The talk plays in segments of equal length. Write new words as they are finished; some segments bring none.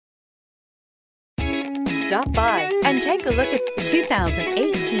Stop by and take a look at the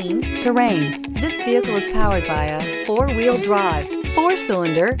 2018 Terrain. This vehicle is powered by a four-wheel drive,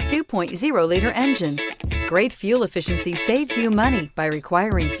 four-cylinder, 2.0-liter engine. Great fuel efficiency saves you money by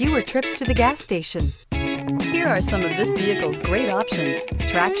requiring fewer trips to the gas station. Here are some of this vehicle's great options: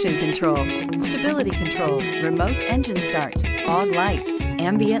 traction control, stability control, remote engine start, fog lights,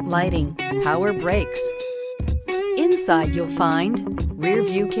 ambient lighting, power brakes. Inside you'll find rear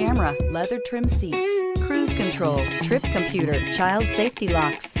view camera, leather trim seats, cruise control, trip computer, child safety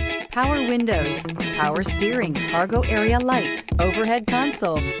locks, power windows, power steering, cargo area light, overhead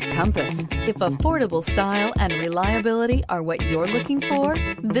console, compass. If affordable style and reliability are what you're looking for,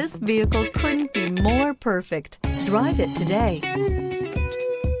 this vehicle couldn't be more perfect. Drive it today.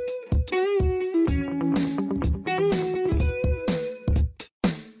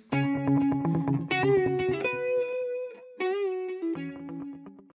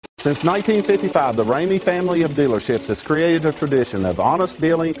 Since 1955, the Ramey family of dealerships has created a tradition of honest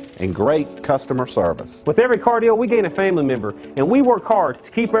dealing and great customer service. With every car deal, we gain a family member, and we work hard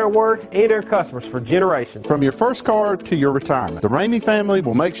to keep our word and our customers for generations. From your first car to your retirement, the Ramey family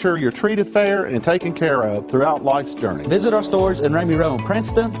will make sure you're treated fair and taken care of throughout life's journey. Visit our stores in Ramey Road,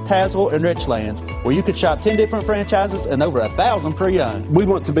 Princeton, Tazewell, and Richlands, where you can shop 10 different franchises and over 1,000 pre-owned. We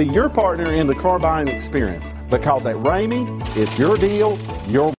want to be your partner in the car buying experience, because at Ramey, it's your deal,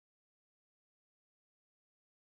 your